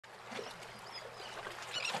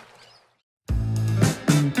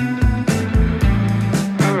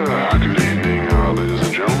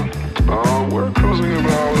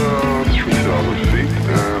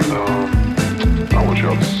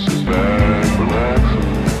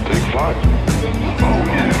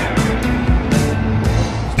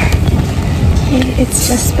It's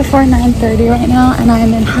just before 9:30 right now and I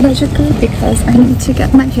am in Harajuku because I need to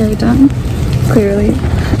get my hair done. Clearly,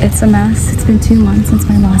 it's a mess. It's been 2 months since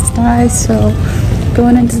my last dye, so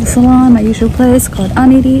going into the salon, my usual place called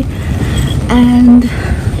Aniri, and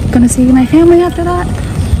gonna see my family after that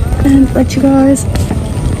and let you guys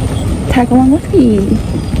tag along with me.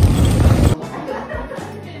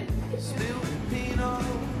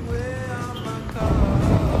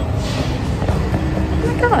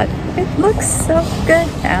 It looks so good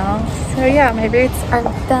now. So yeah, my roots are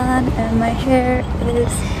done and my hair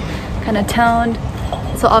is kind of toned.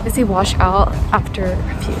 So obviously wash out after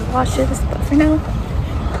a few washes, but for now,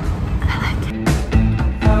 I like it.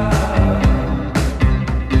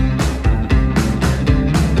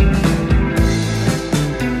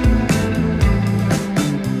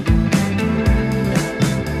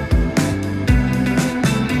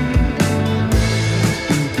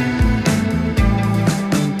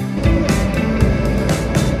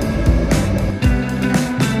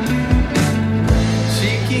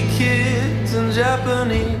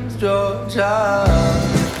 Japanese Georgia,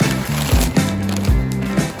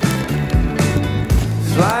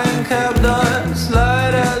 flying cab done,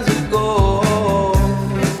 slide as it goes.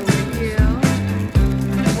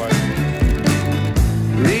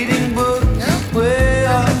 Reading books way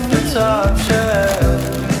off the top shelf.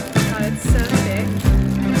 Oh, it's so thick.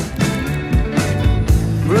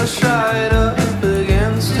 Brush right up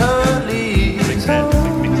against her leaves.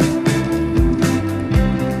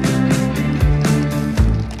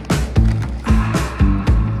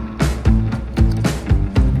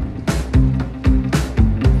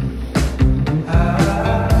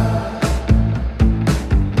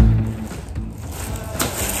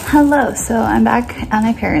 Hello, so I'm back at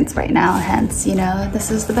my parents' right now, hence, you know,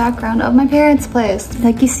 this is the background of my parents' place.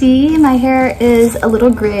 Like you see, my hair is a little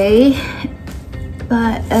gray,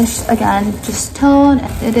 but it's, again, just toned.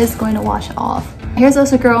 It is going to wash off. My hair's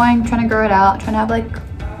also growing, trying to grow it out, trying to have like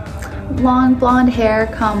long blonde hair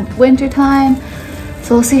come winter time.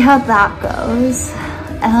 So we'll see how that goes.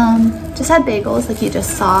 Just had bagels like you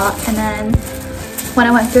just saw, and then when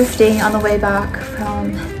I went thrifting on the way back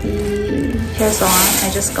from the hair salon,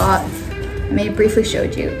 I just got, I may have briefly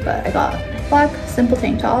showed you, but I got a black simple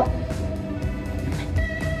tank top.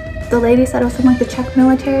 The lady said it was from like the Czech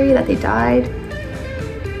military that they dyed.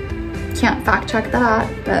 Can't fact check that,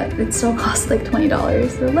 but it still cost like $20,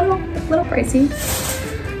 so a little pricey.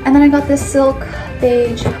 And then I got this silk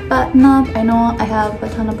beige button up. I know I have a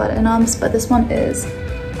ton of button ups, but this one is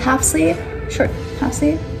half sleeve, short half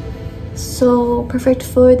sleeve. So perfect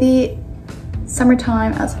for the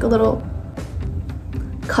summertime as like a little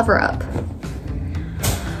cover up.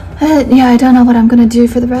 But yeah, I don't know what I'm gonna do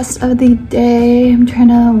for the rest of the day. I'm trying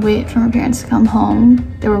to wait for my parents to come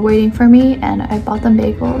home. They were waiting for me and I bought them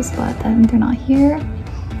bagels, but then they're not here.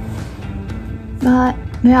 But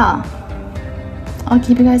yeah, I'll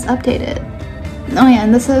keep you guys updated. Oh yeah,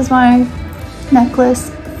 and this is my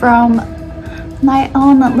necklace from my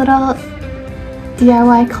own little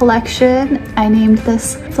DIY collection. I named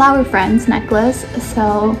this Flower Friends necklace,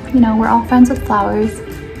 so you know we're all friends with flowers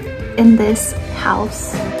in this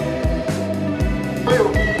house.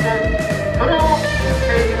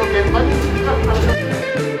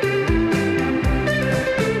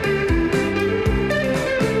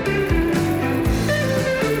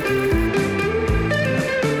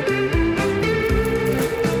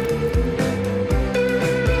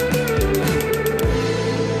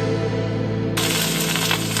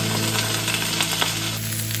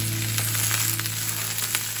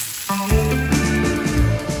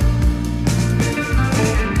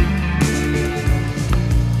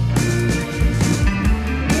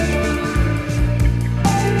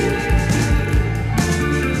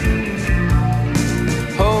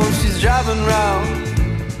 Driving round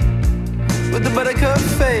with the buttercup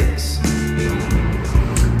face.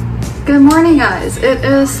 Good morning, guys. It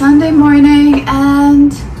is Sunday morning,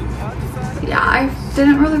 and yeah, I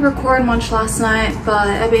didn't really record much last night, but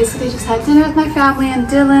I basically just had dinner with my family and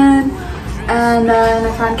Dylan, and then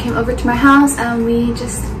a friend came over to my house and we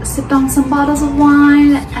just sipped on some bottles of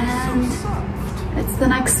wine, and it's the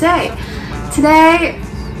next day. Today,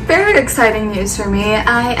 very exciting news for me.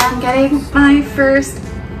 I am getting my first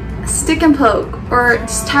stick and poke, or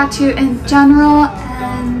just tattoo in general,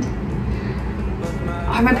 and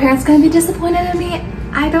are my parents gonna be disappointed in me?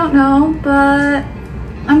 I don't know, but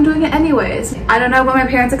I'm doing it anyways. I don't know what my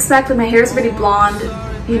parents expect. Like, my hair is pretty blonde,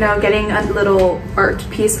 you know, getting a little art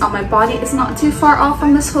piece on my body is not too far off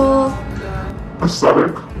from this whole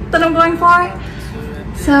aesthetic that I'm going for.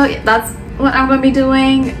 So yeah, that's what I'm gonna be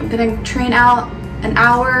doing. I'm gonna train out an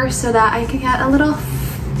hour so that I can get a little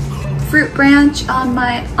fruit branch on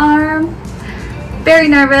my arm. Very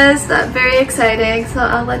nervous, very exciting. So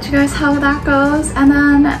I'll let you guys how that goes. And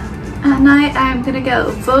then at night I'm gonna go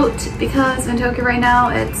vote because in Tokyo right now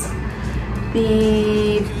it's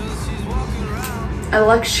the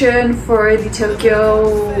election for the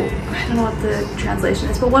Tokyo, I don't know what the translation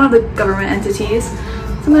is, but one of the government entities.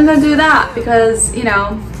 So I'm gonna go do that because, you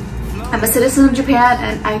know, I'm a citizen of Japan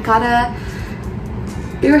and I gotta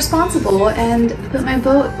be responsible and put my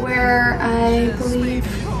vote where I believe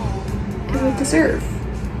it would deserve.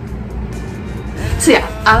 So yeah,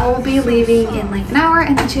 I will be leaving in like an hour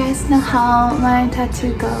and let you guys know how my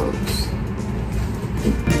tattoo goes.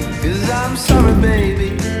 'Cause I'm sorry,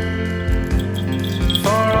 baby, for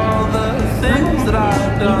all the things that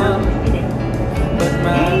I've done, but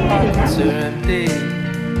my pockets are empty.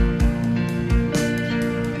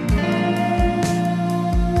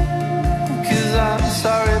 'Cause I'm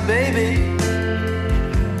sorry, baby,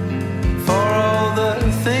 for all the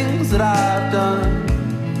things that I've done,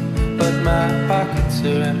 but my pockets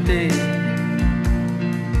are empty.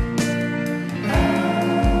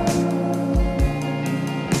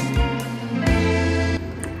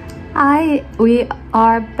 We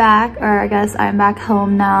are back, or I guess I'm back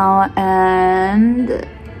home now, and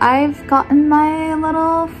I've gotten my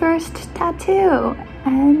little first tattoo,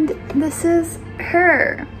 and this is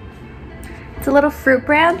her. It's a little fruit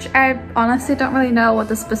branch. I honestly don't really know what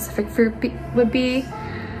the specific fruit would be.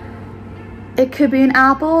 It could be an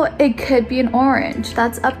apple, it could be an orange.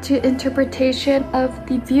 That's up to interpretation of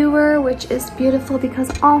the viewer, which is beautiful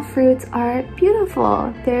because all fruits are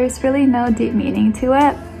beautiful. There's really no deep meaning to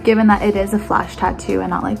it, given that it is a flash tattoo and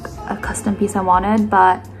not like a custom piece I wanted.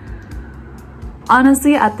 But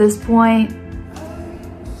honestly, at this point,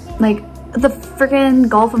 like, the freaking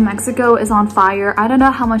Gulf of Mexico is on fire. I don't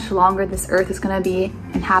know how much longer this earth is gonna be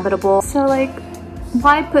inhabitable. So like,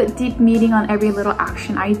 why put deep meaning on every little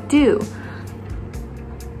action I do?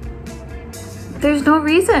 There's no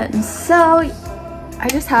reason. So I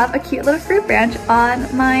just have a cute little fruit branch on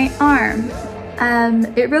my arm.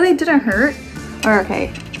 It really didn't hurt. Or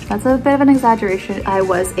okay, that's a bit of an exaggeration. I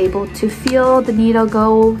was able to feel the needle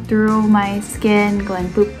go through my skin, going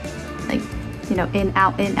boop, like, you know, in,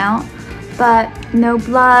 out, but no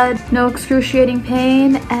blood, no excruciating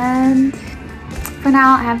pain. And for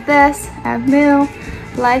now I have this, I have meal.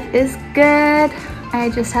 Life is good. I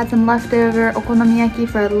just had some leftover okonomiyaki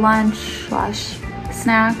for lunch slash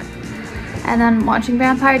snack. And then watching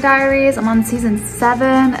Vampire Diaries. I'm on season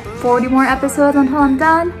 7, 40 more episodes until I'm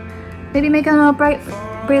done. Maybe make a little bright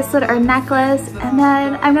bracelet or necklace. And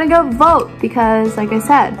then I'm gonna go vote because, like I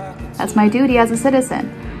said, that's my duty as a citizen.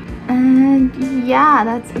 And yeah,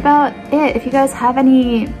 that's about it. If you guys have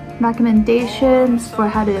any recommendations for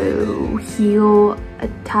how to heal a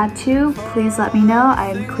tattoo, please let me know.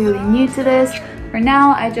 I'm clearly new to this. For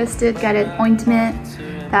now, I just did get an ointment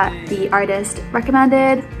that the artist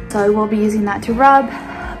recommended. So I will be using that to rub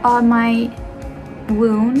on my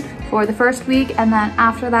wound for the first week. And then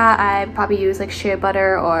after that, I probably use like shea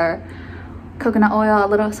butter or coconut oil, a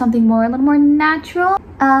little more natural.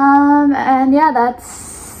 And yeah,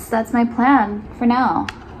 that's my plan for now.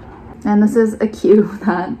 And this is a cue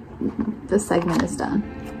that this segment is done.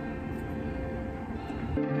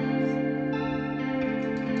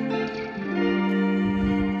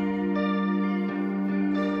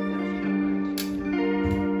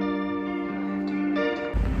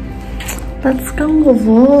 Let's go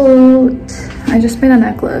vote. I just made a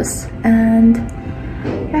necklace and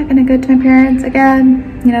yeah, gonna go to my parents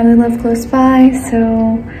again. You know, they live close by,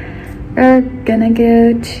 so we're gonna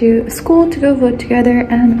go to school to go vote together,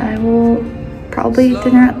 and I will probably eat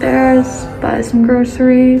dinner at theirs, buy some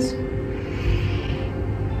groceries.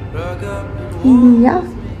 Yeah.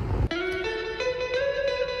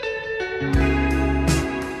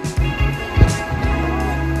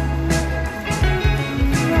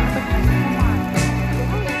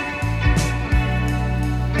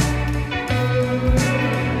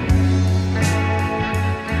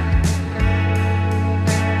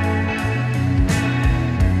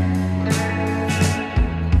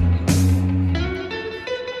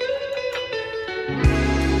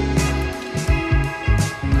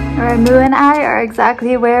 Alright, Moo and I are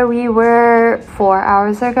exactly where we were 4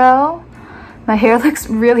 hours ago. My hair looks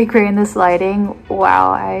really great in this lighting.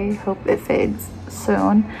 Wow, I hope it fades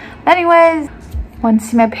soon. Anyways, went to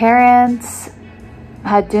see my parents,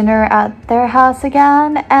 had dinner at their house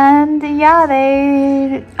again, and yeah,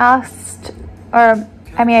 they asked, or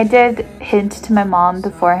I mean, I did hint to my mom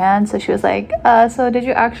beforehand, so she was like, so did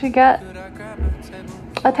you actually get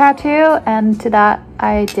a tattoo, and to that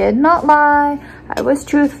I did not lie. I was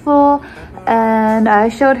truthful and I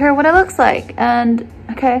showed her what it looks like, and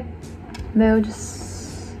okay, they'll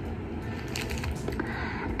just,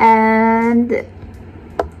 and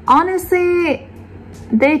honestly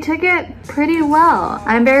they took it pretty well.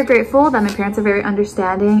 I'm very grateful that my parents are very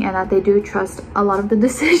understanding and that they do trust a lot of the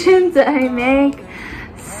decisions that I make.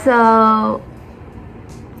 So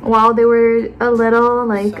while they were a little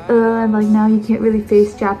like now you can't really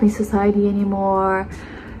face Japanese society anymore,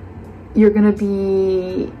 you're gonna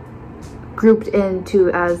be grouped into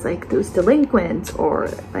as like those delinquents or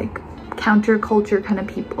like counterculture kind of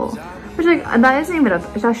people, which like that isn't even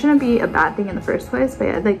that shouldn't be a bad thing in the first place. But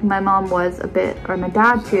yeah, like my mom was a bit, or my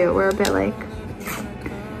dad too, were a bit like,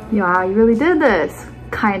 yeah, you really did this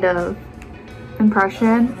kind of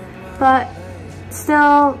impression. But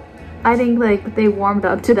still, I think like they warmed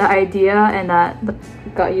up to the idea and that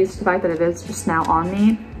got used to the fact that it is just now on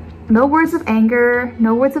me. No words of anger,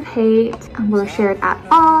 no words of hate were shared at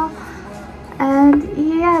all. And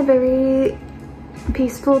yeah, very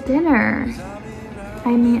peaceful dinner.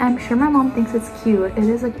 I mean, I'm sure my mom thinks it's cute. It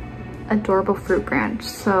is an adorable fruit branch.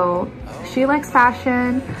 So she likes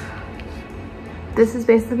fashion. This is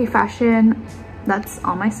basically fashion that's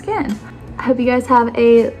on my skin. I hope you guys have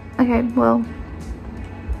a, okay, well,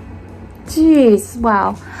 jeez,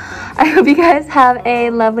 wow. I hope you guys have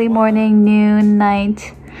a lovely morning, noon,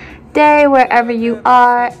 night, day, wherever you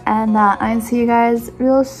are. And I'll see you guys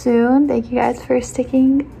real soon. Thank you guys for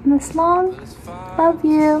sticking this long. Love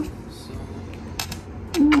you.